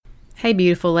Hey,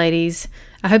 beautiful ladies.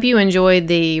 I hope you enjoyed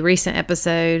the recent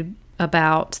episode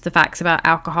about the facts about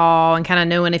alcohol and kind of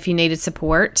knowing if you needed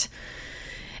support.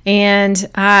 And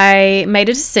I made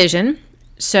a decision.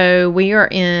 So we are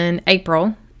in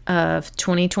April of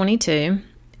 2022.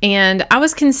 And I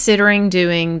was considering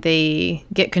doing the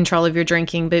Get Control of Your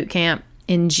Drinking boot camp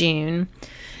in June.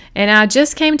 And I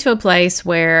just came to a place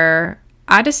where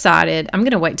I decided I'm going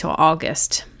to wait till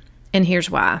August. And here's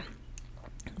why.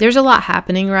 There's a lot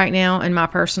happening right now in my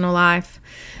personal life.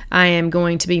 I am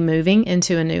going to be moving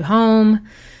into a new home,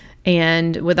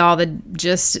 and with all the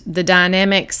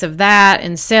dynamics of that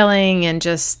and selling and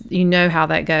just, you know how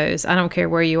that goes. I don't care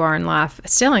where you are in life.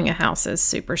 Selling a house is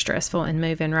super stressful and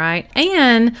moving, right?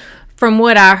 And from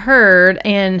what I heard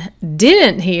and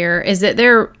didn't hear is that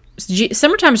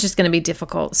summertime is just going to be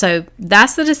difficult. So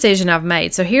that's the decision I've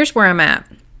made. So here's where I'm at.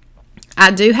 I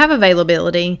do have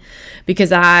availability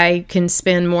because I can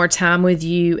spend more time with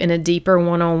you in a deeper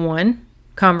one-on-one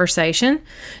conversation.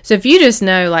 So if you just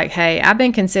know, like, hey, I've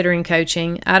been considering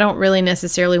coaching. I don't really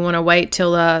necessarily want to wait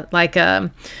till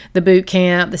the boot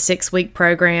camp, the 6-week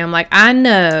program. Like, I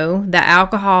know that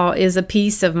alcohol is a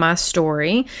piece of my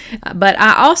story, but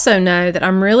I also know that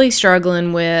I'm really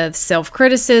struggling with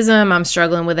self-criticism. I'm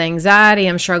struggling with anxiety.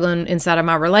 I'm struggling inside of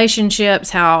my relationships,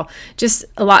 how just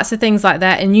lots of things like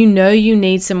that. And you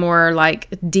need some more like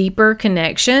deeper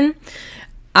connection.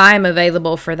 I'm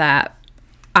available for that.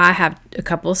 I have a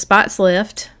couple of spots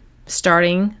left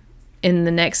starting in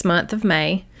the next month of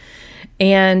May.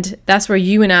 And that's where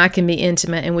you and I can be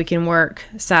intimate and we can work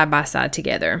side by side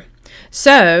together.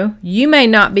 So you may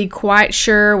not be quite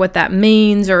sure what that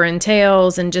means or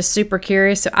entails and just super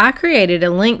curious. So I created a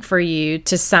link for you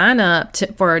to sign up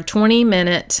for a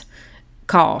 20-minute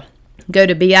call. Go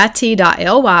to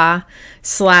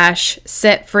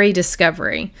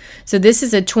bit.ly/setfreediscovery. So this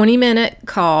is a 20-minute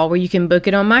call where you can book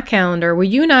it on my calendar, where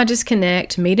you and I just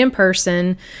connect, meet in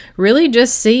person, really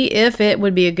just see if it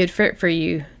would be a good fit for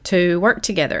you to work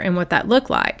together and what that looked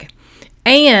like.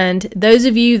 And those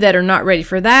of you that are not ready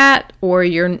for that, or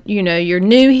you're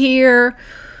new here,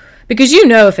 because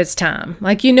if it's time,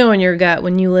 like in your gut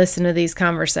when you listen to these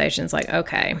conversations, like,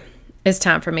 okay, it's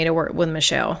time for me to work with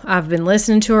Michelle. I've been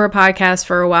listening to her podcast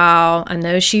for a while. I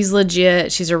know she's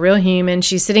legit. She's a real human.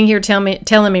 She's sitting here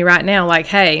telling me right now, like,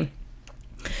 hey,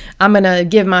 I'm going to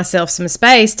give myself some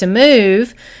space to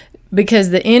move because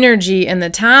the energy and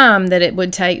the time that it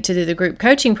would take to do the group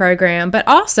coaching program, but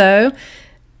also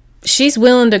she's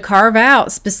willing to carve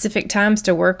out specific times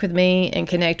to work with me and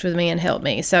connect with me and help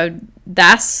me. So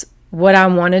that's what I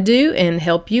want to do and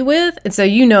help you with. And so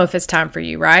if it's time for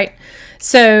you, right?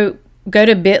 So go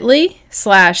to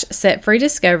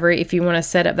bit.ly/setfreediscovery if you want to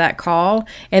set up that call.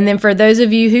 And then for those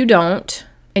of you who don't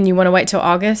and you want to wait till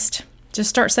August, just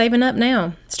start saving up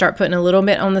now. Start putting a little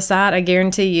bit on the side. I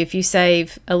guarantee you, if you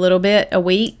save a little bit a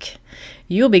week,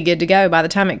 you'll be good to go. By the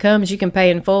time it comes, you can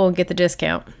pay in full and get the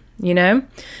discount,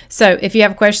 So if you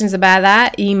have questions about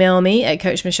that, email me at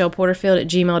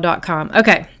coachmichelleporterfield@gmail.com.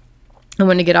 Okay, I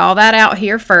want to get all that out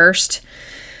here first.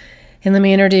 And let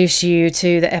me introduce you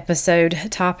to the episode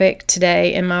topic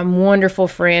today and my wonderful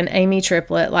friend, Amy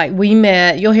Triplett. Like, we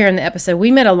met, you'll hear in the episode, we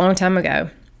met a long time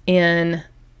ago in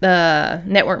the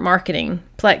network marketing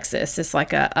Plexus. It's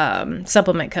like a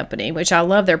supplement company, which I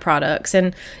love their products.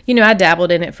 And, I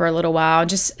dabbled in it for a little while.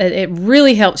 Just, it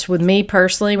really helps with me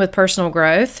personally with personal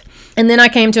growth. And then I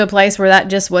came to a place where that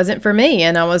just wasn't for me.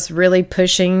 And I was really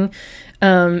pushing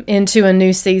into a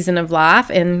new season of life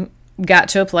and got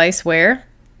to a place where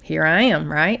here I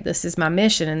am, right? This is my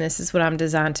mission and this is what I'm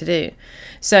designed to do.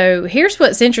 So here's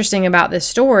what's interesting about this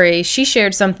story. She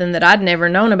shared something that I'd never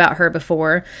known about her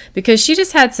before because she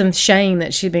just had some shame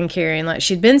that she'd been carrying. Like,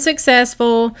 she'd been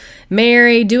successful,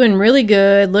 married, doing really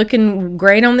good, looking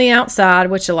great on the outside,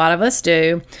 which a lot of us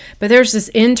do. But there's this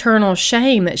internal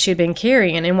shame that she'd been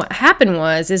carrying. And what happened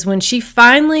is when she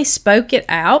finally spoke it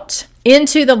out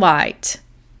into the light,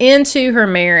 into her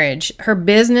marriage, her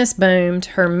business boomed,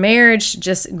 her marriage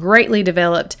just greatly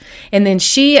developed, and then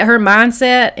her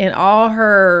mindset and all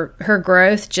her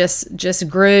growth just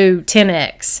grew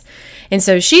 10x. And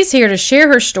so she's here to share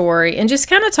her story and just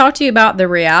kind of talk to you about the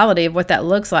reality of what that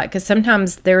looks like, because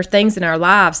sometimes there are things in our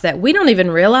lives that we don't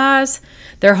even realize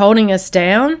they're holding us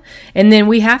down, and then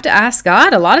we have to ask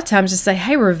God a lot of times to say,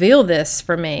 hey, reveal this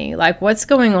for me, like, what's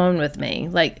going on with me,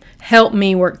 like, help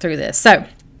me work through this. So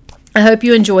I hope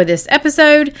you enjoy this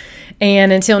episode,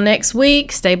 and until next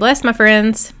week, stay blessed, my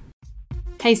friends.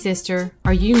 Hey sister,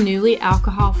 are you newly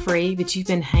alcohol free but you've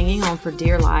been hanging on for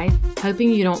dear life, hoping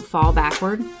you don't fall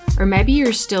backward? Or maybe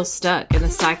you're still stuck in the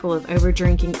cycle of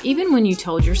overdrinking even when you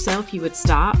told yourself you would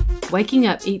stop, waking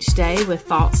up each day with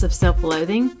thoughts of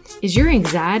self-loathing? Is your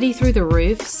anxiety through the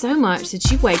roof so much that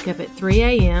you wake up at 3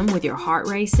 a.m. with your heart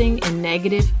racing and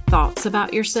negative thoughts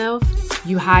about yourself?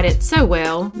 You hide it so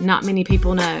well, not many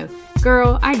people know.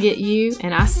 Girl, I get you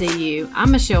and I see you.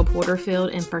 I'm Michelle Porterfield,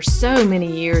 and for so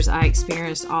many years I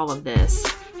experienced all of this.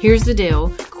 Here's the deal.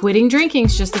 Quitting drinking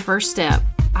is just the first step.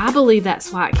 I believe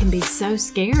that's why it can be so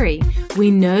scary.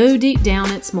 We know deep down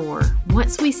it's more.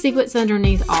 Once we see what's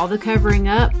underneath all the covering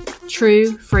up,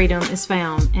 true freedom is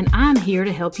found, and I'm here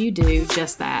to help you do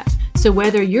just that. So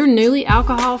whether you're newly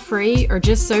alcohol-free or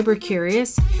just sober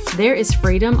curious, there is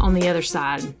freedom on the other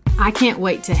side. I can't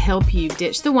wait to help you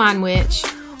ditch the wine witch,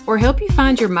 or help you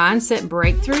find your mindset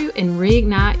breakthrough and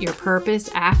reignite your purpose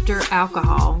after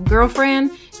alcohol. Girlfriend,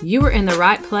 you are in the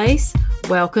right place.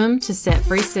 Welcome to Set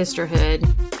Free Sisterhood.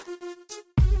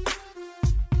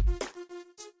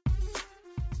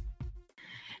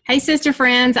 Hey, sister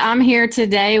friends. I'm here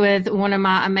today with one of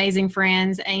my amazing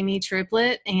friends, Amy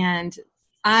Triplett, and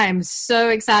I'm so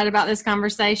excited about this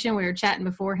conversation. We were chatting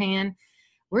beforehand.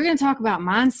 We're going to talk about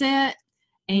mindset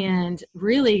and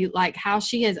really like how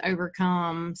she has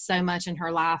overcome so much in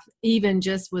her life, even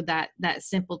just with that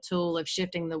simple tool of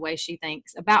shifting the way she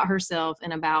thinks about herself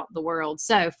and about the world.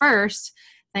 So first,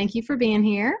 thank you for being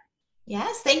here.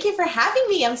 Yes, thank you for having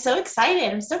me. I'm so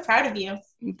excited. I'm so proud of you.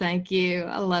 Thank you.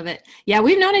 I love it. Yeah,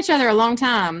 we've known each other a long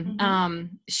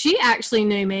time. She actually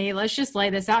knew me. Let's just lay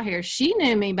this out here. She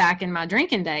knew me back in my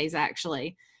drinking days,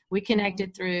 actually. We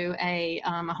connected through a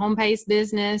home-based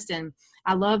business, and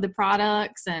I love the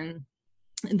products, and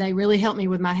they really helped me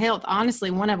with my health. Honestly,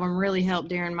 one of them really helped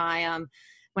during my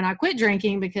when I quit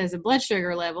drinking because of blood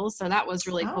sugar levels. So that was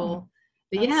really cool.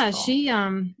 But yeah,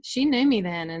 cool. She knew me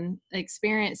then and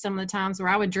experienced some of the times where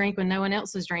I would drink when no one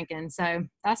else was drinking. So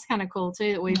that's kind of cool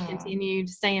too that we've continued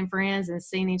staying friends and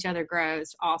seeing each other grow.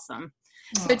 It's awesome.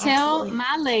 So tell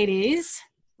my ladies,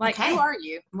 who are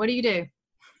you? What do you do?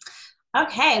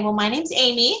 Okay, well, my name's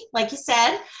Amy. Like you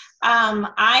said,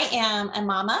 I am a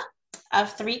mama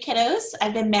of 3 kiddos.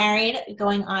 I've been married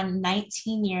going on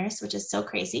 19 years, which is so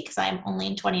crazy because I'm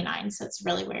only 29, so it's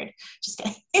really weird. Just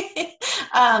kidding.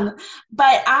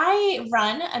 But I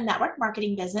run a network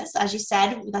marketing business. As you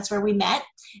said, that's where we met,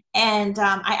 and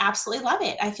I absolutely love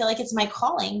it. I feel like it's my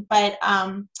calling, but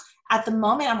at the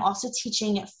moment, I'm also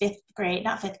teaching 5th grade,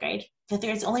 not 5th grade. 5th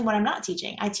grade is the only one I'm not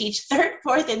teaching. I teach 3rd,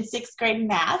 4th, and 6th grade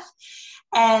math.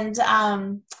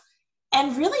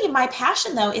 And really my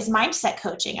passion though is mindset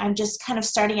coaching. I'm just kind of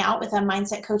starting out with a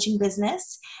mindset coaching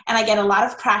business, and I get a lot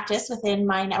of practice within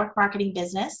my network marketing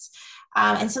business.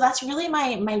 And so that's really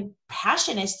my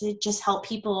passion, is to just help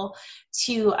people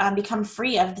to become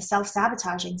free of the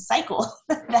self-sabotaging cycle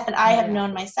that I have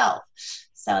known myself.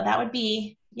 So that would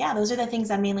be, those are the things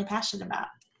I'm mainly passionate about.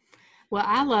 Well,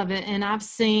 I love it. And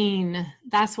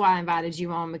that's why I invited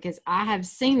you on, because I have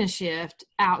seen a shift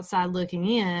outside looking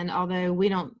in, although we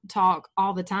don't talk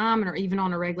all the time or even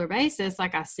on a regular basis.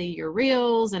 Like I see your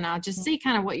reels and I just see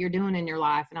kind of what you're doing in your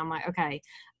life. And I'm like, okay,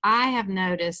 I have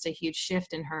noticed a huge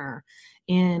shift in her,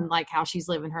 in like how she's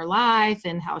living her life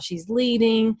and how she's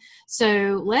leading.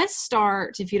 So let's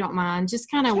start, if you don't mind,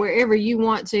 just kind of wherever you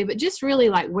want to, but just really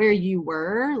like where you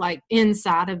were, like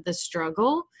inside of the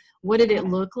struggle. What did it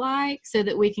look like, so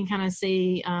that we can kind of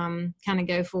see, kind of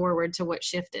go forward to what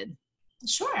shifted?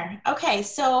 Sure. Okay.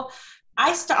 So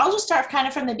I'll just start kind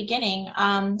of from the beginning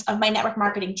of my network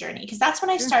marketing journey, because that's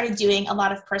when I started doing a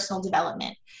lot of personal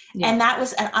development. Yeah. And that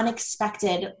was an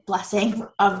unexpected blessing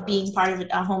of being part of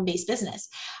a home-based business.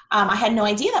 I had no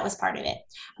idea that was part of it.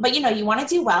 But, you want to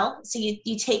do well. So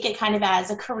you take it kind of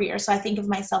as a career. So I think of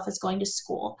myself as going to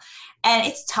school. And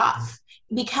it's tough,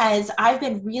 because I've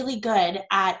been really good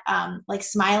at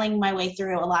smiling my way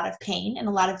through a lot of pain and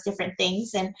a lot of different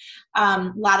things, and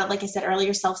a lot of, like I said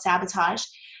earlier, self-sabotage.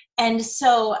 And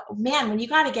so, man, when you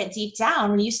got to get deep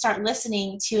down, when you start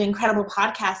listening to incredible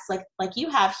podcasts like you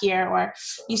have here, or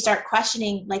you start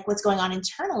questioning like what's going on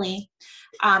internally,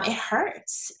 it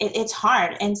hurts. It's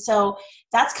hard. And so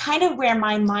that's kind of where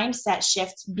my mindset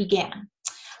shift began.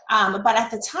 But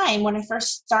at the time when I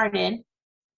first started,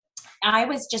 I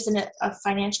was just in a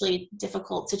financially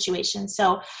difficult situation.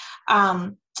 So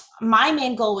my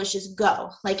main goal was just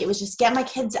go. Like, it was just get my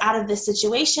kids out of this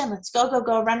situation. Let's go,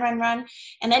 run.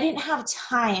 And I didn't have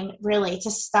time really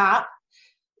to stop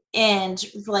and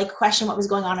like question what was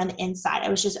going on the inside. I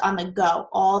was just on the go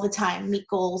all the time, meet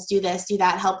goals, do this, do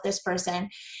that, help this person.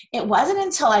 It wasn't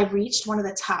until I reached one of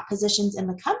the top positions in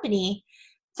the company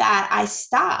that I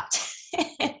stopped.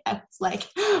 I was like,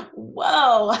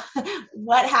 whoa,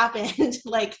 what happened?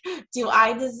 Like, do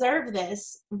I deserve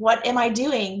this? What am I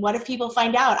doing? What if people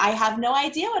find out? I have no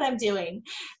idea what I'm doing.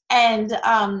 And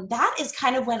that is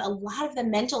kind of when a lot of the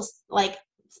mental, like,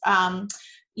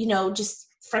 just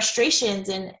frustrations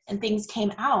and things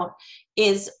came out,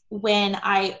 is when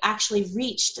I actually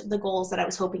reached the goals that I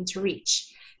was hoping to reach.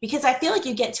 Because I feel like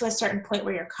you get to a certain point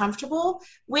where you're comfortable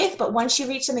with, but once you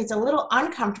reach something that's a little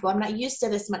uncomfortable, I'm not used to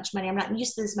this much money, I'm not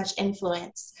used to this much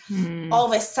influence. All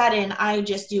of a sudden, I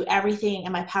just do everything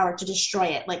in my power to destroy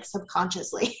it, like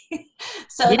subconsciously.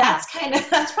 So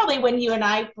that's probably when you and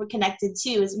I were connected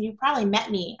too, is you probably met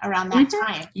me around that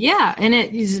time. Yeah. And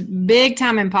it is big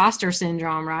time imposter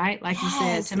syndrome, right? Like you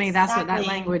said, to me, that's what that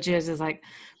language is like,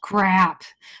 crap,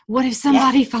 what if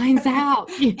somebody finds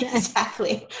out?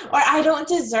 Exactly. Or I don't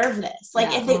deserve this.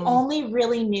 Like, if they only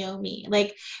really knew me,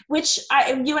 like,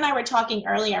 you and I were talking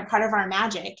earlier, part of our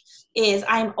magic is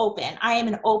I'm open. I am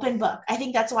an open book. I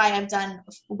think that's why I've done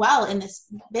well in this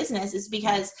business, is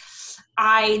because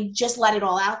I just let it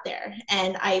all out there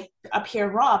and I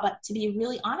appear raw. But to be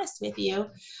really honest with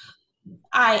you,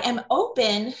 I am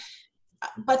open,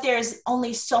 but there's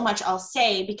only so much I'll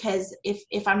say, because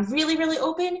if I'm really, really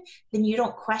open, then you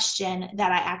don't question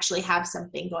that I actually have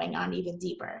something going on even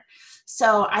deeper.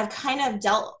 So I've kind of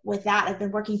dealt with that. I've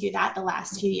been working through that the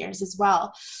last few years as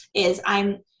well,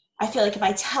 I feel like if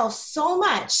I tell so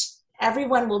much,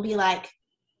 everyone will be like,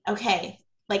 okay,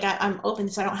 like I'm open,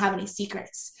 so I don't have any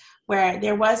secrets, where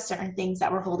there was certain things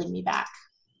that were holding me back.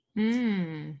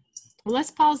 Well, let's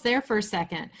pause there for a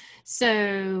second.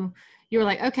 So you were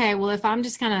like, okay, well, if I'm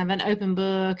just kind of an open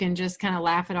book and just kind of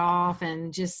laugh it off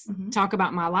and just talk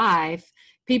about my life,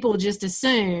 people just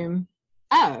assume,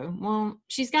 oh, well,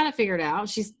 she's got it figured out.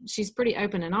 She's pretty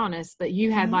open and honest. But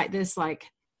you had like this, like,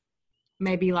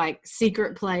 maybe like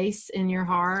secret place in your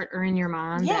heart or in your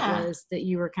mind that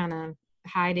you were kind of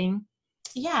hiding.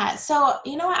 Yeah. So,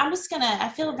 you know what, I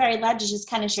feel very led to just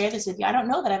kind of share this with you. I don't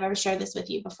know that I've ever shared this with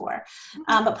you before.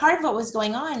 But part of what was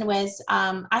going on was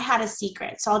I had a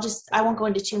secret. So I won't go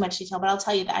into too much detail, but I'll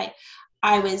tell you that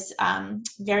I was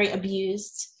very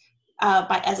abused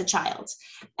as a child.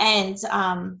 And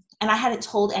I hadn't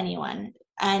told anyone.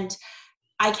 And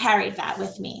I carried that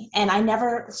with me. And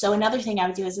so another thing I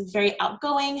would do is very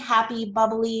outgoing, happy,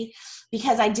 bubbly,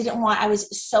 because I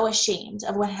was so ashamed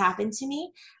of what happened to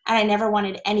me. And I never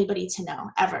wanted anybody to know,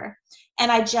 ever.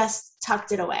 And I just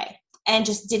tucked it away and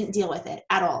just didn't deal with it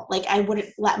at all. Like, I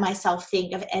wouldn't let myself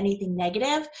think of anything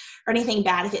negative or anything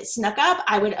bad. If it snuck up,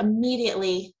 I would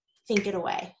immediately think it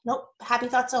away. Nope, happy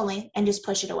thoughts only, and just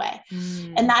push it away.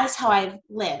 And that is how I've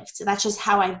lived. That's just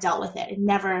how I've dealt with it. I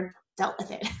never dealt with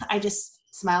it. I just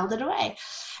smiled it away.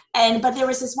 But there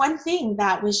was this one thing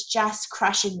that was just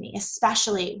crushing me,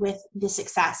 especially with the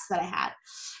success that I had.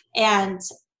 And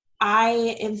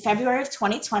in February of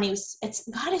 2020,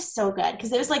 God is so good,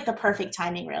 because it was like the perfect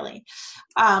timing, really.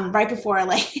 Right before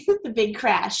like the big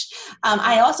crash.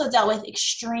 I also dealt with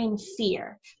extreme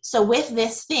fear. So with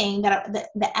this thing that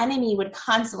the enemy would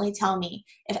constantly tell me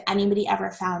if anybody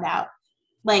ever found out,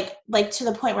 like to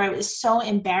the point where I was so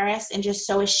embarrassed and just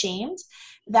so ashamed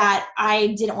that I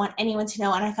didn't want anyone to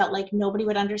know. And I felt like nobody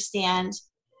would understand.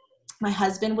 My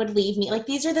husband would leave me. Like,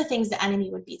 these are the things the enemy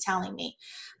would be telling me.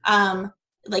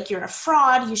 Like, you're a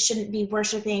fraud. You shouldn't be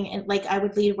worshiping. And like, I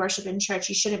would lead worship in church.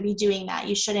 You shouldn't be doing that.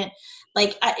 You shouldn't,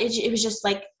 like, it was just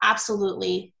like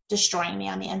absolutely destroying me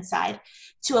on the inside,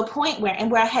 to a point where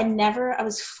I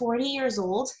was 40 years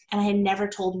old and I had never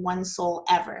told one soul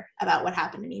ever about what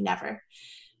happened to me. Never.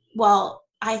 Well,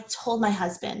 I told my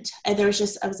husband. It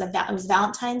was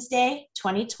Valentine's Day,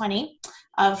 2020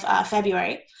 of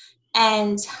February.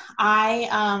 And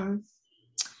I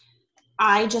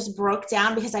just broke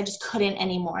down because I just couldn't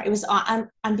anymore.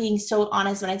 I'm being so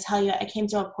honest when I tell you, I came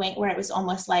to a point where it was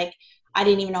almost like I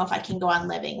didn't even know if I can go on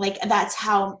living. Like, that's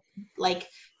how like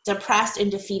depressed and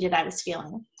defeated I was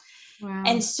feeling. Wow.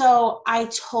 And so I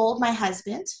told my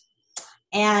husband,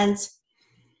 and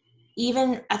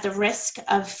even at the risk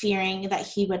of fearing that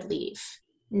he would leave,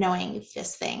 knowing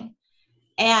this thing.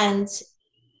 And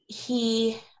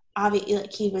he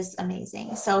was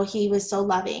amazing. So he was so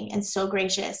loving and so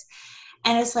gracious.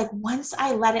 And it's like, once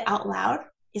I let it out loud,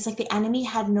 it's like the enemy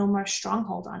had no more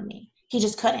stronghold on me. He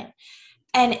just couldn't.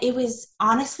 And it was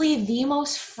honestly the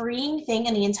most freeing thing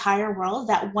in the entire world,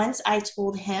 that once I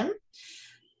told him,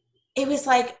 it was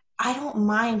like, I don't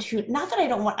mind I'm not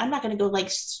going to go like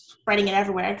spreading it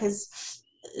everywhere, because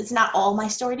it's not all my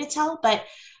story to tell, but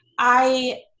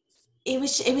it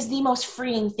was the most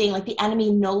freeing thing. Like, the enemy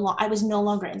I was no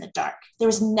longer in the dark. There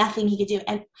was nothing he could do.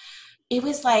 it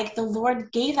was like the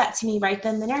Lord gave that to me right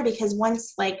then and there, because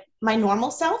once, like, my normal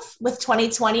self with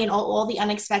 2020 and all the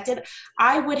unexpected,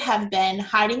 I would have been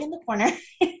hiding in the corner,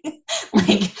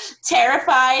 like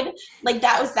terrified. Like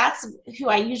that's who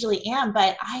I usually am.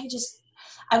 But I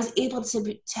was able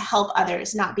to help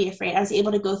others not be afraid. I was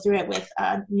able to go through it with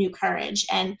new courage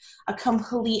and a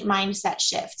complete mindset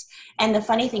shift. And the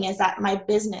funny thing is that my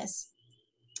business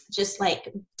just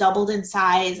like doubled in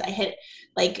size. I hit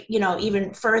like,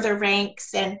 even further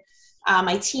ranks, and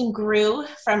my team grew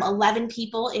from 11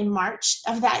 people in March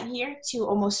of that year to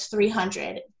almost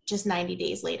 300 just 90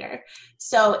 days later.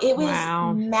 So it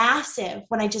was massive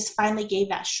when I just finally gave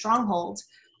that stronghold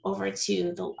over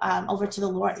to the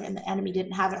Lord, and the enemy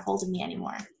didn't have it holding me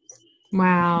anymore.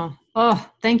 Wow. Oh,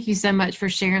 thank you so much for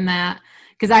sharing that.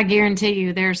 Because I guarantee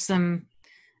you there's some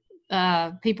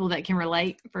people that can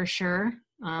relate for sure.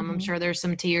 I'm sure there's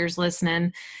some tears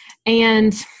listening.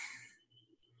 And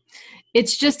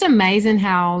it's just amazing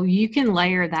how you can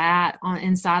layer that on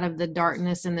inside of the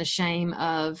darkness and the shame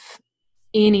of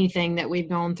anything that we've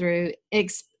gone through,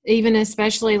 even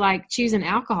especially like choosing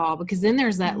alcohol, because then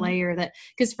there's that layer that,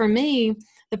 because for me,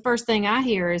 the first thing I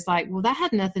hear is like, well, that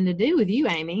had nothing to do with you,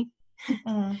 Amy.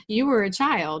 You were a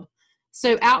child.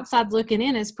 So outside looking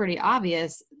in is pretty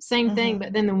obvious. Same thing.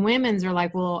 But then the women's are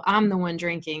like, well, I'm the one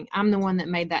drinking. I'm the one that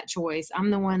made that choice.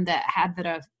 I'm the one that had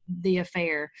the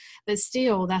affair. But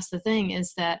still, that's the thing,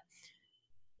 is that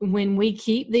when we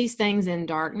keep these things in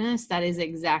darkness, that is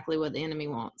exactly what the enemy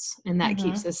wants. And that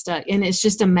keeps us stuck. And it's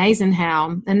just amazing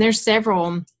how, and there's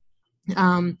several,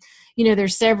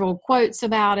 there's several quotes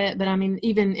about it, but I mean,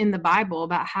 even in the Bible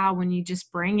about how when you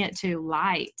just bring it to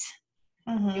light,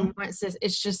 and once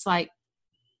it's just like,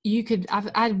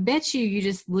 I bet you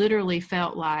just literally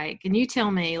felt like, and you tell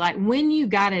me, like when you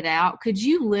got it out, could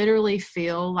you literally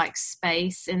feel like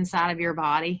space inside of your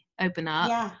body open up?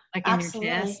 Yeah, like in absolutely.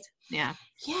 your chest? Yeah.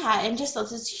 Yeah. And just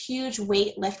this huge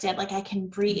weight lifted, like I can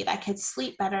breathe, I could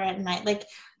sleep better at night. Like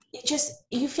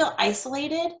you feel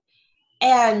isolated.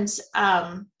 And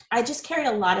I just carried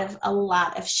a lot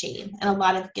of shame and a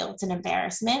lot of guilt and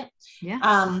embarrassment.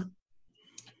 Yeah.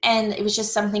 And it was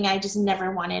just something I just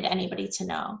never wanted anybody to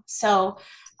know. So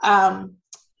I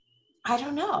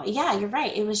don't know. Yeah, you're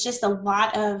right. It was just a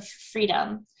lot of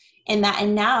freedom in that.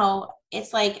 And now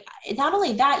it's like, not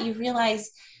only that, you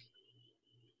realize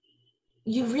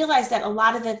that a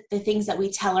lot of the things that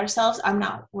we tell ourselves, I'm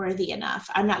not worthy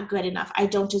enough, I'm not good enough, I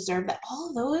don't deserve that, all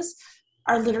of those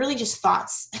are literally just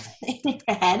thoughts in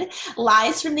your head,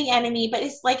 lies from the enemy. But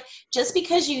it's like, just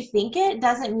because you think it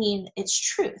doesn't mean it's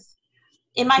truth.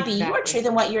 It might be your truth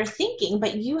and what you're thinking,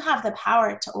 but you have the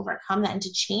power to overcome that and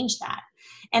to change that.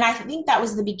 And I think that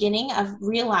was the beginning of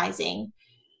realizing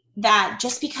that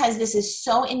just because this is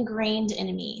so ingrained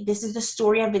in me, this is the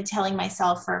story I've been telling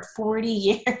myself for 40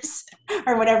 years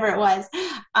or whatever it was,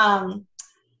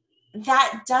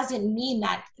 that doesn't mean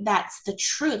that that's the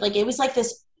truth. Like, it was like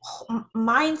this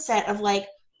mindset of like,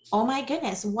 oh my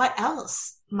goodness, what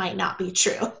else might not be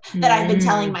true that I've been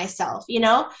telling myself,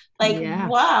 like,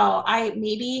 wow,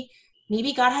 maybe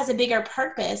God has a bigger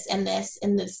purpose in this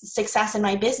success in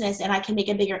my business, and I can make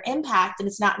a bigger impact. And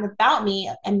it's not about me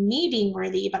and me being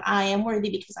worthy, but I am worthy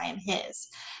because I am his.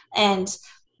 And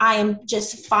I am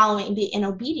just following in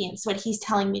obedience what he's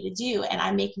telling me to do. And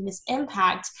I'm making this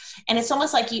impact. And it's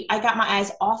almost like I got my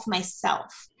eyes off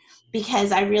myself,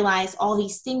 because I realized all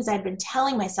these things I'd been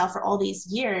telling myself for all these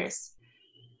years,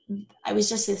 I was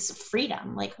just this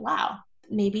freedom, like, wow,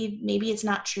 maybe it's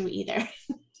not true either.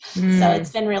 So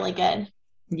it's been really good.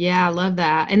 Yeah, I love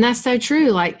that. And that's so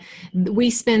true. Like, we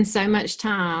spend so much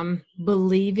time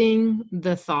believing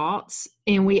the thoughts,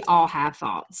 and we all have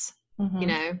thoughts.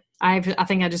 I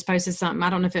think I just posted something.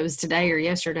 I don't know if it was today or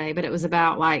yesterday, but it was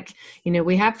about like,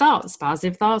 we have thoughts,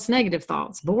 positive thoughts, negative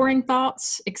thoughts, boring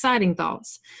thoughts, exciting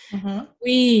thoughts.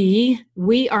 We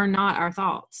are not our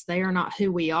thoughts. They are not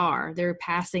who we are. They're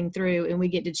passing through, and we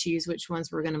get to choose which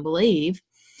ones we're going to believe.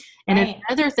 And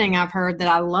another thing I've heard that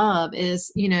I love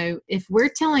is, if we're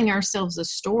telling ourselves a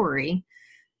story,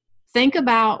 think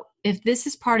about if this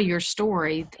is part of your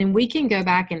story, then we can go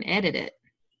back and edit it.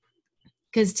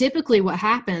 Because typically what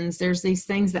happens, there's these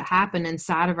things that happen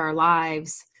inside of our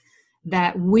lives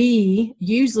that we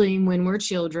usually, when we're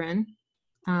children,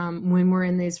 when we're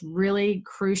in these really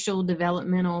crucial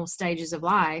developmental stages of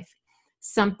life,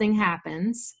 something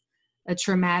happens, a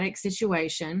traumatic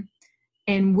situation,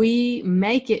 and we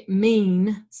make it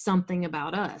mean something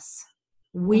about us.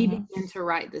 We begin to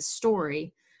write this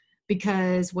story,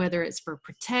 because whether it's for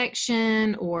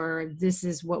protection or this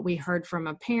is what we heard from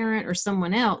a parent or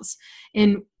someone else,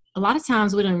 and a lot of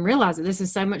times we don't realize that this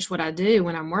is so much what I do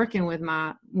when I'm working with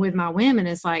my women.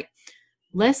 It's like,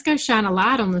 let's go shine a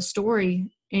light on the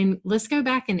story and let's go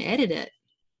back and edit it.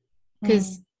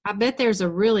 Because I bet there's a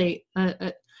really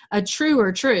a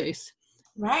truer truth.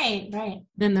 Right.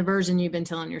 Than the version you've been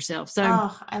telling yourself.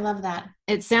 So I love that.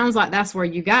 It sounds like that's where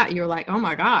you're like, oh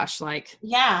my gosh, like,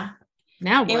 yeah.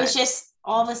 Now what? It was just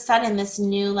all of a sudden this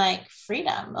new like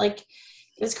freedom. Like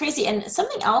it was crazy. And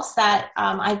something else that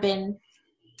I've been,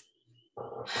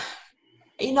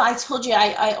 I told you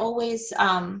I always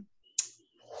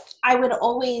I would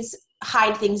always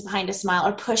hide things behind a smile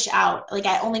or push out. Like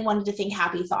I only wanted to think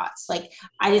happy thoughts. Like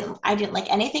I didn't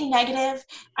like anything negative.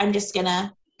 I'm just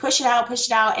gonna push it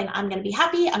out, and I'm gonna be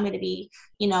happy. I'm gonna be,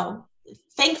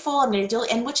 thankful. I'm gonna do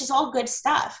it, and which is all good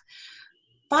stuff.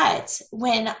 But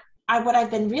what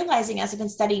I've been realizing as I've been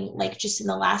studying, like just in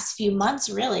the last few months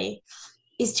really,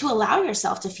 is to allow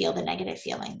yourself to feel the negative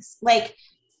feelings. Like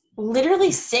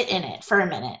literally sit in it for a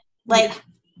minute. Like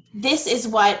this is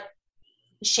what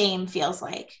shame feels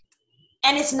like.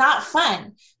 And it's not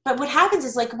fun. But what happens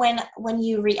is like when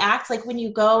you react, like when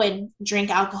you go and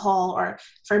drink alcohol, or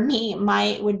for me,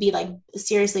 would be like,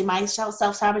 seriously, my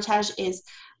self-sabotage is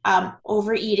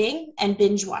overeating and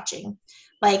binge watching.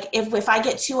 Like if I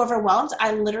get too overwhelmed,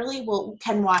 I literally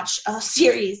can watch a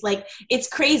series. Like it's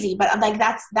crazy, but like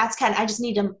that's kind of, I just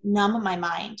need to numb my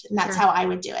mind. And that's how I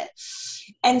would do it.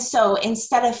 And so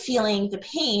instead of feeling the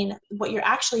pain, what you're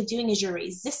actually doing is you're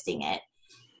resisting it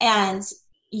and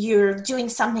you're doing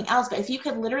something else. But if you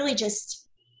could literally just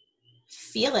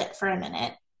feel it for a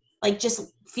minute, like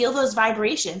just feel those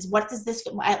vibrations. What does this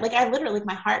feel like? I literally, like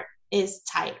my heart is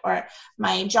tight or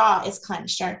my jaw is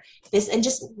clenched or this, and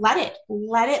just let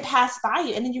it pass by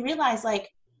you. And then you realize like,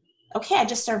 okay, I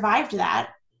just survived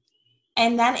that.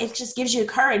 And then it just gives you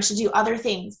courage to do other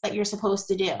things that you're supposed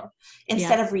to do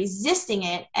instead of resisting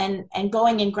it and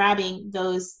going and grabbing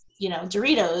those,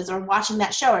 Doritos or watching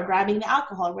that show or grabbing the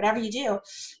alcohol or whatever you do.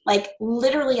 Like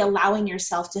literally allowing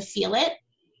yourself to feel it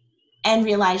and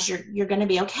realize you're going to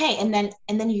be okay. And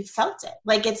then you felt it.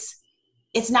 Like it's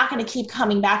not going to keep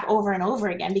coming back over and over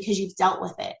again because you've dealt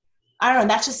with it. I don't know.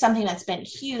 That's just something that's been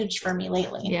huge for me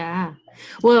lately. Yeah.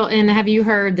 Well, and have you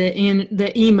heard that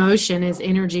the emotion is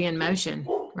energy in motion,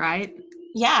 right?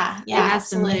 Yeah. It has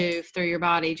to move through your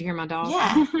body. Do you hear my dog?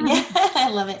 Yeah. Yeah.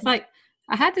 I love it. It's like,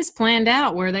 I had this planned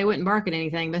out where they wouldn't bark at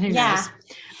anything, but who knows?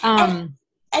 And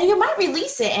you might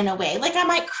release it in a way. Like I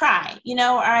might cry, or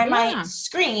I might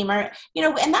scream or,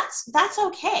 and that's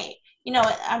okay.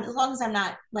 As long as I'm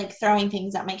not like throwing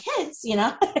things at my kids,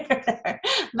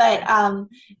 but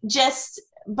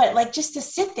just to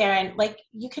sit there and like,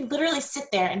 you can literally sit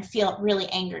there and feel really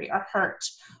angry or hurt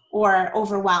or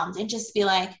overwhelmed and just be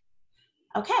like,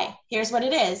 okay, here's what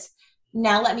it is.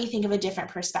 Now let me think of a different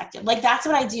perspective. Like that's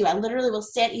what I do. I literally will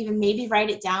sit, even maybe write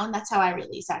it down. That's how I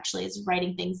release actually, is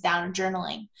writing things down or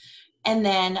journaling. And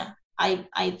then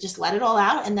I just let it all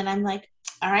out. And then I'm like,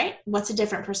 all right, what's a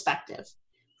different perspective?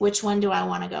 Which one do I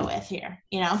want to go with here?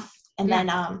 And then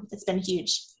it's been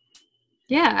huge.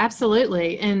 Yeah,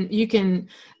 absolutely. And you can,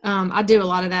 I do a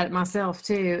lot of that myself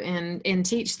too, and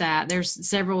teach that. There's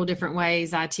several different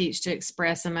ways I teach to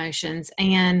express emotions,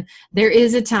 and there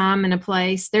is a time and a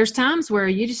place. There's times where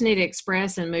you just need to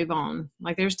express and move on.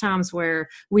 Like there's times where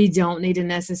we don't need to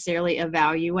necessarily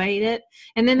evaluate it.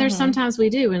 And then there's sometimes we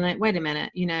do, and like, wait a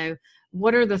minute,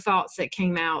 what are the thoughts that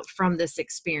came out from this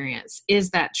experience? Is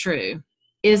that true?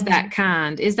 Is that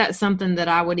kind? Is that something that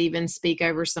I would even speak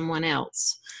over someone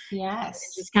else? Yes.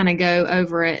 And just kind of go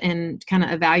over it and kind of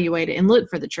evaluate it and look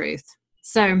for the truth.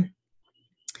 So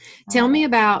tell me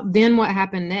about then what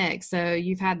happened next. So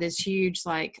you've had this huge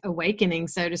like awakening,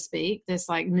 so to speak, this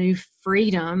like new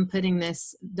freedom, putting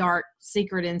this dark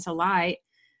secret into light.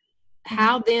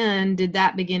 How then did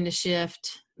that begin to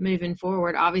shift moving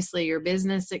forward? Obviously your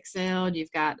business excelled.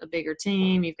 You've got a bigger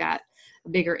team. You've got a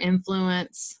bigger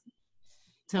influence.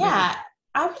 Yeah,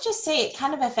 I would just say it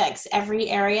kind of affects every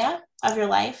area of your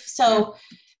life. So,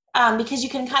 because you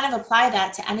can kind of apply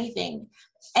that to anything.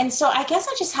 And so I guess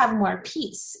I just have more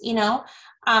peace,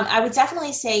 I would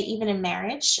definitely say even in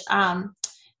marriage, I've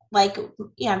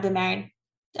been married,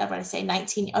 I want to say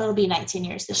it'll be 19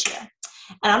 years this year.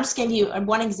 And I'm just giving you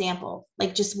one example,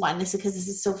 like just one, because this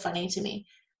is so funny to me.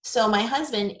 So my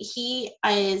husband, he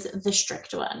is the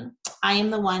strict one. I am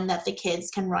the one that the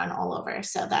kids can run all over.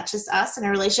 So that's just us in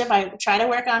a relationship. I try to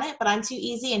work on it, but I'm too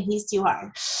easy and he's too hard.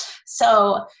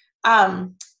 So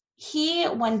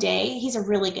one day, he's a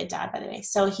really good dad, by the way.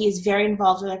 So he's very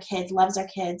involved with our kids,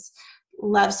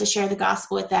 loves to share the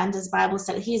gospel with them, does Bible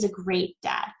study. He's a great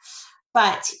dad.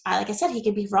 But like I said, he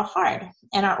could be real hard.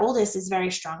 And our oldest is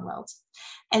very strong-willed.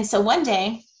 And so one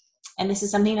day, and this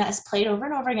is something that has played over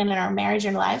and over again in our marriage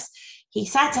and lives, he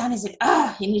sat down, he's like,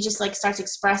 and he just like starts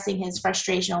expressing his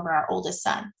frustration over our oldest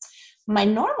son. My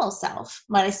normal self,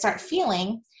 what I start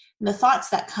feeling, the thoughts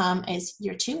that come is,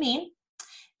 you're too mean.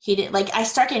 He did, like, I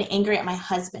start getting angry at my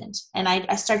husband, and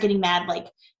I start getting mad, like,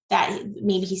 that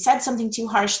maybe he said something too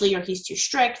harshly, or he's too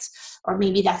strict, or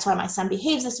maybe that's why my son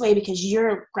behaves this way, because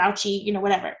you're grouchy,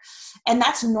 whatever. And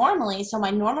that's normally, so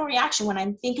my normal reaction when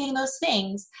I'm thinking those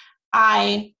things,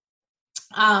 my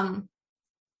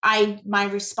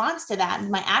response to that,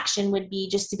 my action would be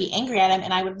just to be angry at him.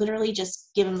 And I would literally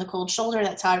just give him the cold shoulder.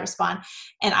 That's how I respond.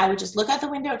 And I would just look out the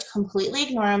window to completely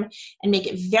ignore him and make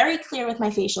it very clear with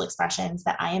my facial expressions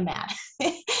that I am mad.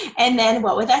 And then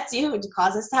what would that do? It would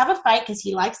cause us to have a fight, because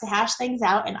he likes to hash things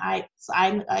out, and I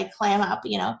clam up,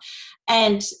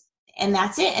 and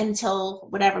that's it until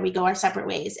whatever, we go our separate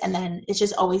ways. And then it's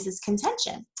just always this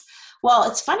contention. Well,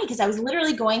 it's funny because I was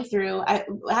literally going through,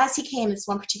 as he came this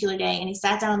one particular day, and he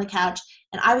sat down on the couch,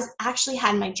 and I was actually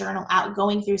had my journal out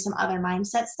going through some other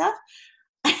mindset stuff.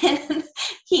 And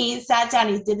he sat down,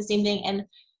 he did the same thing.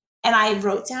 And I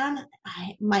wrote down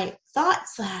my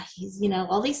thoughts, he's,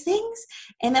 all these things.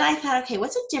 And then I thought, okay,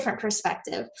 what's a different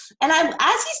perspective? And as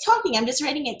he's talking, I'm just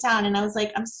writing it down. And I was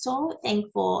like, I'm so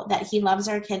thankful that he loves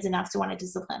our kids enough to want to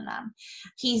discipline them.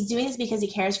 He's doing this because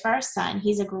he cares for our son.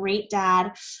 He's a great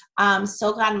dad. I'm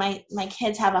so glad my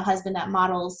kids have a husband that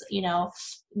models,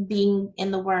 being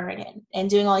in the word and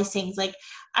doing all these things. Like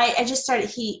I just started,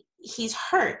 he's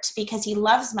hurt because he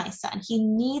loves my son. He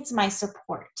needs my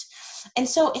support. And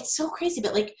so it's so crazy,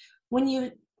 but like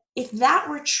if that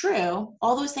were true,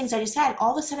 all those things I just said,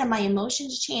 all of a sudden my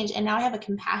emotions change, and now I have a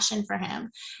compassion for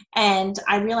him. And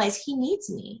I realize he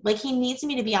needs me. Like, he needs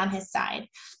me to be on his side.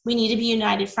 We need to be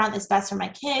united front. It's best for my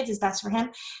kids. It's best for him.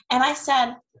 And I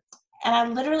said,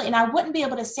 and I wouldn't be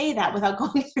able to say that without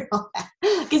going through all that,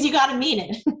 because you got to mean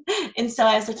it. And so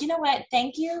I was like, you know what?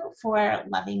 Thank you for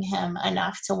loving him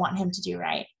enough to want him to do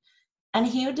right. And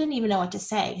he didn't even know what to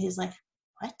say. He's like,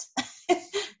 what?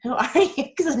 Who are you?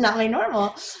 Because it's not my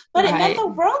normal. But It meant the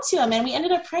world to him. And we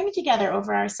ended up praying together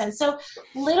over our son. So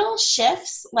little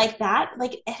shifts like that,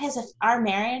 like our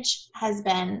marriage has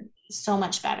been so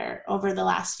much better over the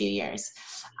last few years.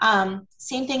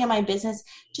 Same thing in my business,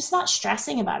 just not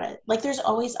stressing about it. Like, there's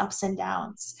always ups and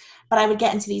downs, but I would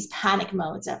get into these panic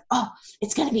modes of,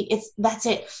 that's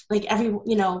it. Like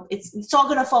it's all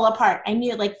going to fall apart. I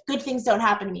knew, like, good things don't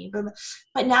happen to me,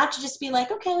 but now to just be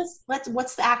like, okay,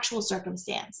 what's the actual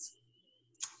circumstance?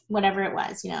 Whatever it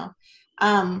was,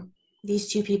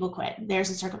 these two people quit. There's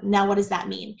a circle. Now, what does that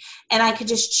mean? And I could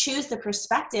just choose the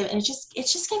perspective, and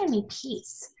it's just giving me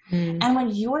peace. And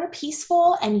when you're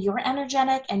peaceful and you're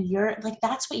energetic and you're like,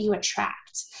 that's what you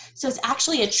attract. So it's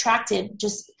actually attracted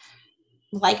just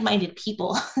like-minded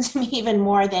people to me, even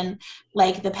more than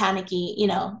like the panicky,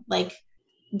 like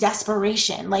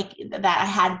desperation, like that I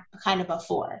had kind of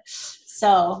before.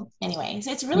 So anyways,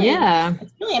 it's really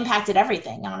impacted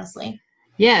everything, honestly.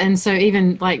 Yeah. And so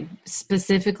even like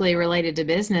specifically related to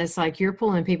business, like you're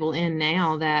pulling people in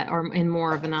now that are in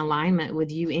more of an alignment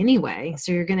with you anyway.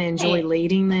 So you're going to enjoy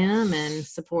leading them and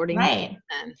supporting them.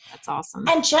 And that's awesome.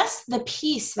 And just the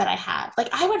peace that I have, like,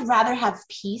 I would rather have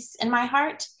peace in my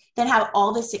heart than have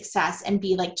all the success and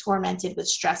be like tormented with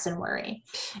stress and worry.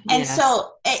 And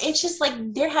so it's just like,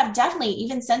 there have definitely,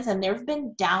 even since then, there have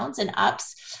been downs and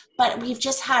ups, but we've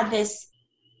just had this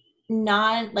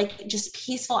just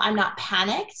peaceful. I'm not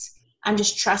panicked. I'm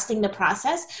just trusting the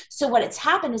process. So what it's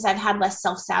happened is I've had less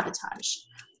self-sabotage.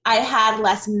 I had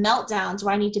less meltdowns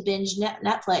where I need to binge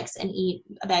Netflix and eat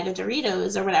a bag of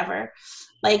Doritos or whatever.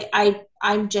 Like I'm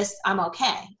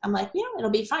okay. I'm like, it'll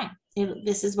be fine.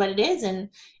 This is what it is. And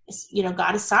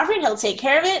God is sovereign. He'll take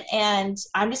care of it. And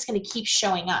I'm just going to keep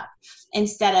showing up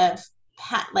instead of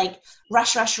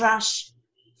rush,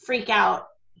 freak out,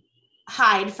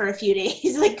 hide for a few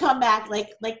days, like come back,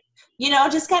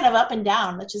 just kind of up and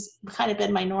down, which has kind of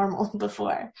been my normal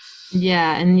before.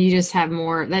 Yeah. And you just have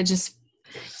more, that just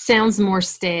sounds more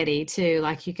steady too.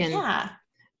 Like you can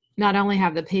not only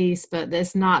have the peace, but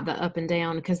it's not the up and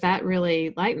down, because that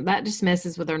really, that just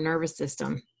messes with our nervous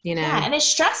system, Yeah. And it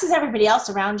stresses everybody else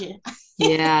around you.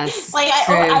 Yes.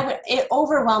 It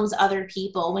overwhelms other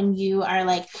people when you are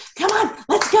like, come on,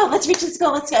 let's go, let's reach this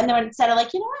goal, let's go. And then instead of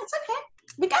like, it's okay.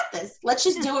 We got this. Let's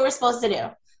just do what we're supposed to do.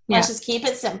 Let's just keep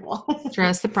it simple.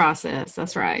 Trust the process.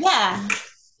 That's right. Yeah.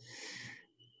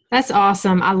 That's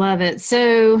awesome. I love it.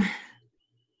 So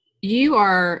you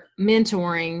are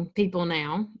mentoring people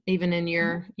now, even in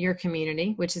your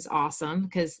community, which is awesome,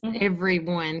 because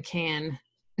everyone can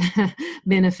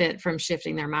benefit from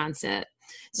shifting their mindset.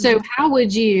 So how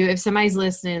would you, if somebody's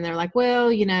listening, they're like,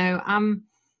 well, you know,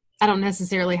 I don't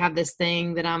necessarily have this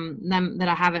thing that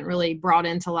I haven't really brought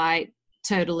into light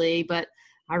totally, but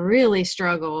I really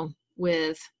struggle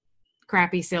with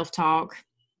crappy self-talk.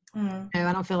 You know,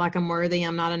 I don't feel like I'm worthy.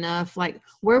 I'm not enough. Like,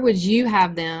 where would you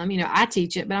have them? You know, I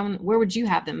teach it, but where would you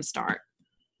have them start?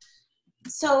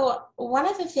 So one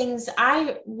of the things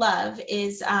I love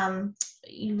is, well,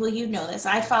 you know this,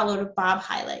 I followed Bob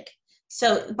Heilig.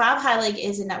 So Bob Heilig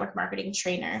is a network marketing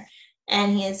trainer,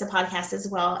 and he has a podcast as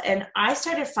well. And I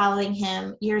started following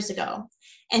him years ago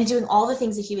and doing all the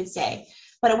things that he would say.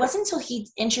 But it wasn't until he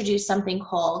introduced something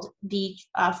called the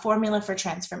formula for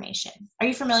transformation. Are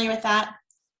you familiar with that?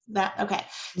 Okay.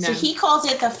 No. So he calls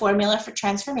it the formula for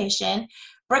transformation.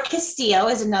 Brooke Castillo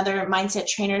is another mindset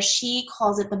trainer. She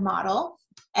calls it the model.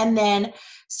 And then,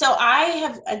 so I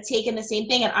have taken the same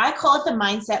thing and I call it the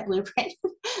mindset blueprint,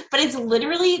 but it's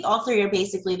literally all three are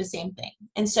basically the same thing.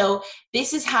 And so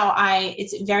this is how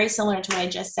it's very similar to what I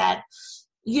just said.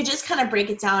 You just kind of break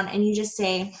it down and you just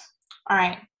say, all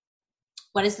right,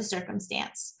 what is the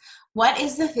circumstance? What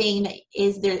is the thing that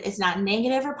is there? It's not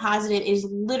negative or positive. It is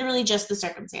literally just the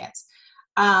circumstance.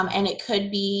 And it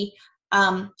could be,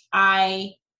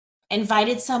 I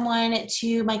invited someone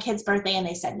to my kid's birthday and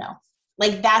they said no.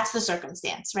 Like that's the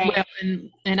circumstance, right? Well,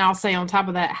 and I'll say on top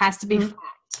of that, it has to be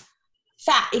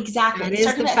fact. Exactly. It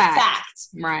is the fact.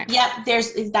 Right. Yep.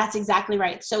 That's exactly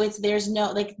right. So there's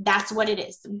no, like, that's what it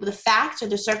is. The fact or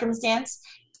the circumstance,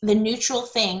 the neutral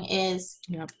thing is,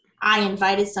 I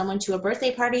invited someone to a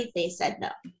birthday party. They said no.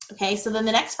 Okay. So then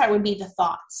the next part would be the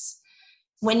thoughts.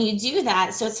 When you do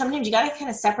that, so sometimes you got to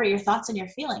kind of separate your thoughts and your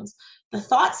feelings. The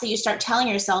thoughts that you start telling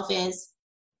yourself is,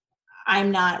 I'm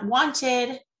not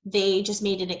wanted. They just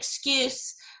made an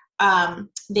excuse.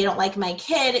 They don't like my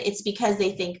kid. It's because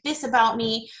they think this about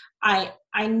me. I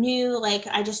knew, like,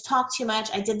 I just talked too much.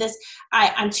 I did this.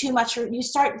 I'm too much. You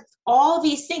start all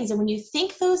these things. And when you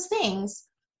think those things,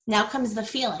 now comes the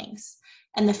feelings.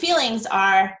 And the feelings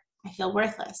are, I feel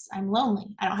worthless. I'm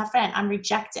lonely. I don't have friends. I'm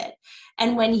rejected.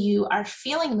 And when you are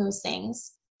feeling those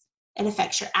things, it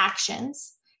affects your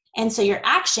actions. And so your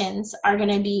actions are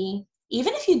going to be,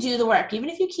 even if you do the work, even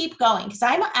if you keep going, because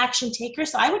I'm an action taker,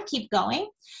 so I would keep going.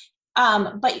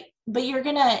 But you're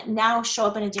going to now show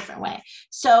up in a different way.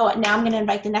 So now I'm going to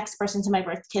invite the next person to my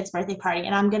kid's birthday party.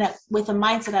 And I'm going to, with a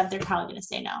mindset of, they're probably going to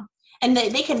say no. And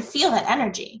they can feel that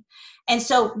energy. And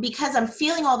so because I'm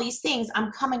feeling all these things,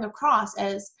 I'm coming across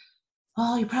as,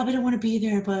 oh, you probably don't want to be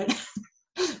there, but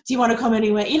do you want to come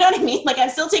anyway? You know what I mean? Like, I'm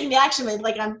still taking the action, but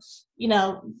like I'm, you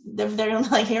know, they're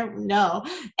like, here, no.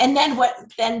 And then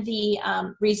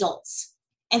the results.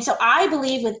 And so I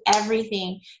believe with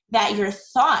everything that your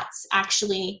thoughts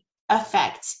actually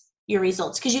affect your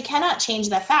results, because you cannot change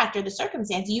the fact or the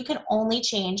circumstance. You can only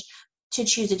change to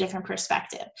choose a different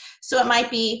perspective. So it might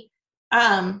be,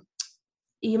 the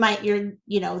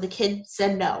kid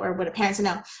said no, or what a parent said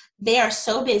no. They are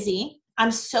so busy.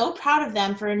 I'm so proud of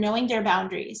them for knowing their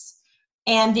boundaries.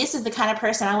 And this is the kind of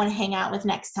person I want to hang out with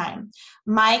next time.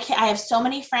 I have so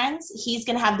many friends. He's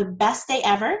going to have the best day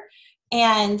ever.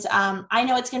 And I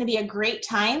know it's going to be a great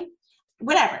time,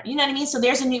 whatever, you know what I mean? So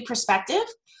there's a new perspective,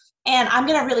 and I'm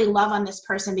going to really love on this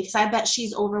person because I bet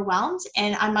she's overwhelmed,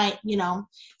 and I might,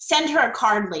 send her a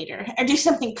card later or do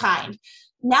something kind.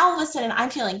 Now all of a sudden I'm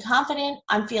feeling confident.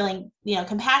 I'm feeling,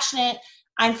 compassionate.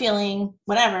 I'm feeling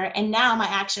whatever. And now my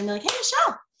action, I'm like, hey,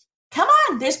 Michelle, come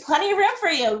on, there's plenty of room for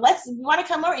you. You want to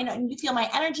come over, and you feel my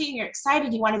energy and you're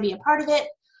excited. You want to be a part of it.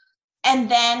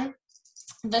 And then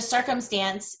the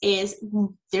circumstance is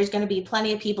there's going to be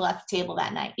plenty of people at the table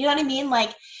that night. You know what I mean?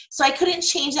 Like, so I couldn't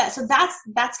change that. So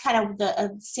that's kind of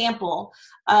the sample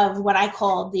of what I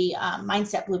call the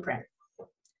mindset blueprint.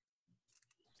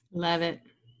 Love it.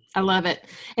 I love it.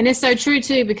 And it's so true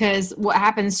too, because what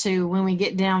happens when we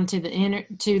get down to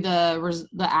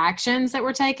the actions that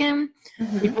we're taking,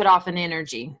 we put off an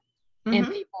energy. And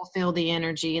people feel the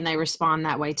energy and they respond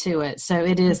that way to it. So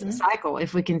it is a cycle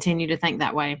if we continue to think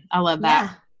that way. I love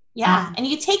that. Yeah. And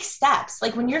you take steps.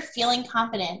 Like when you're feeling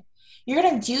confident, you're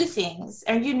going to do things,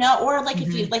 or if you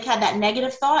had that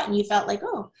negative thought and you felt like,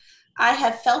 oh, I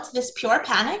have felt this pure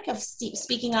panic of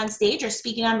speaking on stage or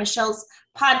speaking on Michelle's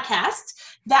podcast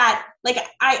that but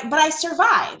I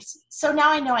survived. So now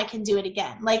I know I can do it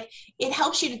again. Like, it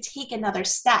helps you to take another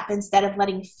step instead of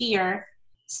letting fear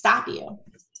stop you.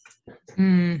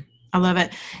 I love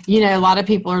it. A lot of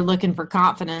people are looking for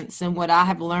confidence. And what I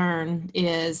have learned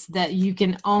is that you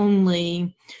can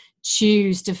only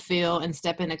choose to feel and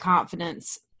step into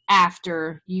confidence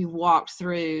after you walked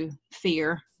through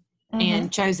fear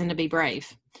and chosen to be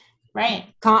brave.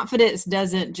 Right. Confidence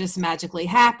doesn't just magically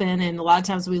happen. And a lot of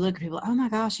times we look at people, oh my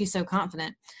gosh, she's so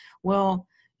confident. Well,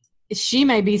 she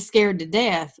may be scared to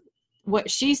death. What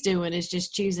she's doing is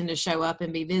just choosing to show up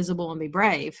and be visible and be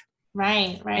brave.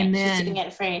 Right. And then, she didn't get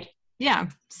afraid. Yeah.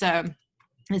 So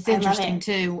it's interesting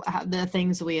too, the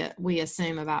things we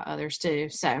assume about others too.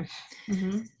 So,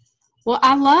 well,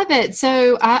 I love it.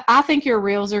 So I think your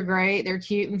reels are great. They're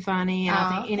cute and funny.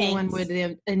 I think anyone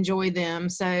would enjoy them.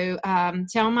 So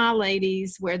tell my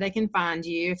ladies where they can find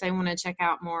you if they want to check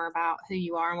out more about who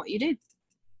you are and what you do.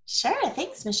 Sure.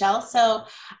 Thanks, Michelle. So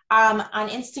on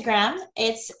Instagram,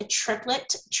 it's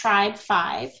Triplet Tribe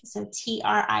 5. So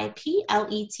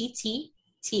TRIPLETT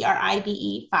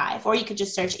TRIBE 5, or you could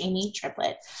just search Amy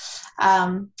Triplet.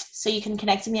 So you can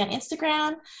connect to me on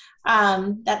Instagram.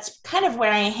 That's kind of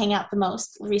where I hang out the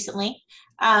most recently.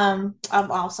 I'm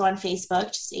also on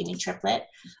Facebook, just Amy Triplet.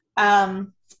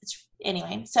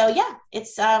 Anyway, so yeah,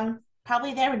 it's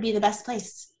probably there would be the best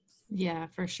place. Yeah,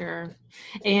 for sure.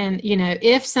 And,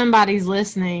 if somebody's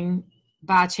listening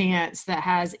by chance that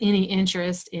has any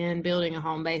interest in building a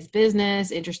home-based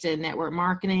business, interested in network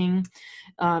marketing,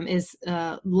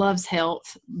 loves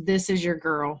health, this is your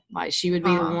girl. Like, she would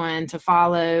be the one to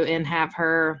follow and have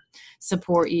her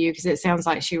support you, because it sounds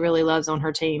like she really loves on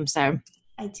her team. So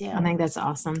I do. I think that's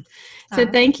awesome. So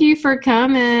thank you for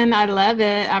coming. I love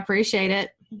it. I appreciate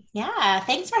it. Yeah,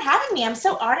 thanks for having me. I'm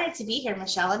so honored to be here,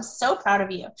 Michelle. I'm so proud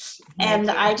of you.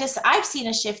 And I've seen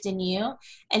a shift in you,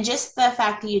 and just the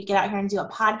fact that you'd get out here and do a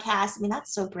podcast. I mean,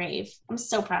 that's so brave. I'm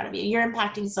so proud of you. You're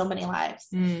impacting so many lives.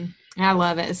 I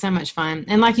love it. It's so much fun.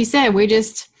 And like you said,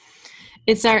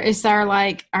 it's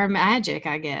our magic,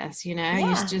 I guess,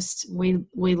 It's just,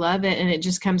 we love it, and it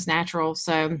just comes natural.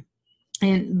 So,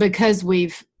 and because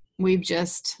we've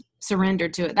just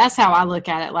surrendered to it, that's how I look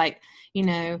at it. Like,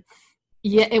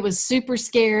 yeah, it was super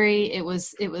scary. It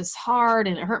was hard,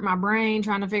 and it hurt my brain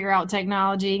trying to figure out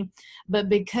technology. But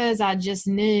because I just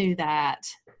knew that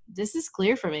this is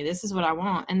clear for me, this is what I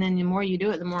want. And then the more you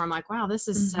do it, the more I'm like, wow, this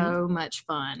is so much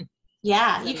fun.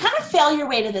 Yeah, you kind of fail your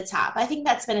way to the top. I think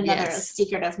that's been another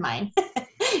secret of mine.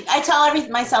 I tell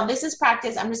myself, this is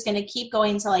practice. I'm just going to keep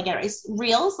going until I get it.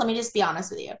 Reels, let me just be honest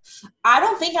with you. I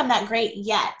don't think I'm that great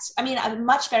yet. I mean, I'm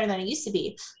much better than I used to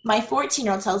be. My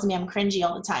 14-year-old tells me I'm cringy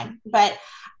all the time. But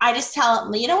I just tell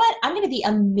him, you know what? I'm going to be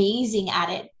amazing at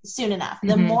it soon enough.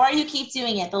 The more you keep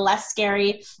doing it, the less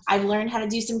scary. I've learned how to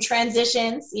do some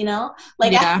transitions, you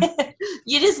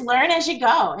just learn as you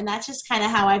go. And that's just kind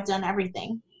of how I've done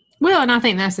everything. Well, and I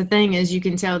think that's the thing, is you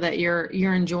can tell that you're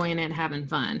enjoying it and having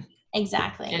fun.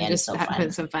 Exactly. And just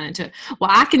putting some fun into it. Well,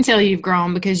 I can tell you've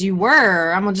grown, because I'm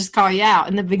going to just call you out.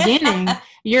 In the beginning,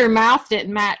 your mouth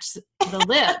didn't match the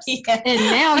lips. And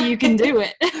now you can do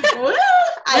it.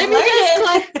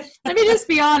 Let me just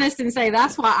be honest and say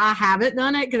that's why I haven't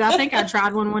done it, because I think I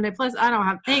tried one day. Plus,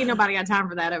 ain't nobody got time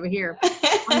for that over here.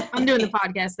 I'm doing the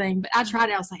podcast thing, but I tried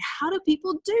it. I was like, how do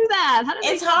people do that?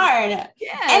 It's hard.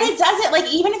 Yes. And it doesn't, like,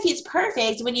 even if it's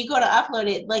perfect, when you go to upload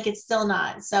it, like, it's still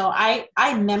not. So I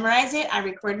memorize it, I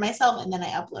record myself, and then I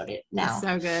upload it now. That's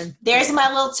so good. There's my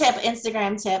little tip,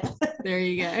 Instagram tip. There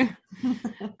you go.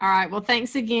 All right. Well,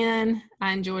 thanks again.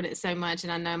 I enjoyed it so much,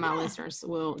 and I know my listeners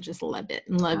will just love it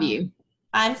and love you.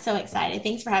 I'm so excited.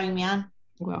 Thanks for having me on.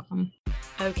 You're welcome.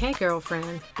 Okay,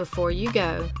 girlfriend, before you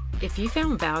go, if you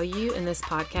found value in this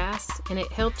podcast and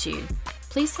it helped you,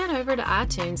 please head over to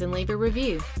iTunes and leave a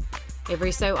review.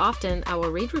 Every so often, I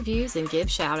will read reviews and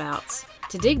give shout outs.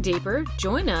 To dig deeper,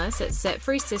 join us at Set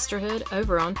Free Sisterhood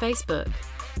over on Facebook.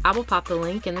 I will pop the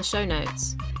link in the show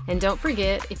notes. And don't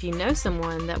forget, if you know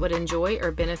someone that would enjoy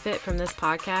or benefit from this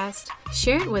podcast,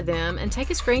 share it with them and take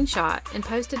a screenshot and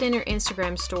post it in your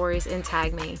Instagram stories and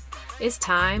tag me. It's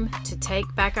time to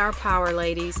take back our power,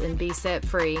 ladies, and be set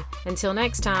free. Until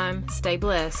next time, stay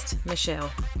blessed, Michelle.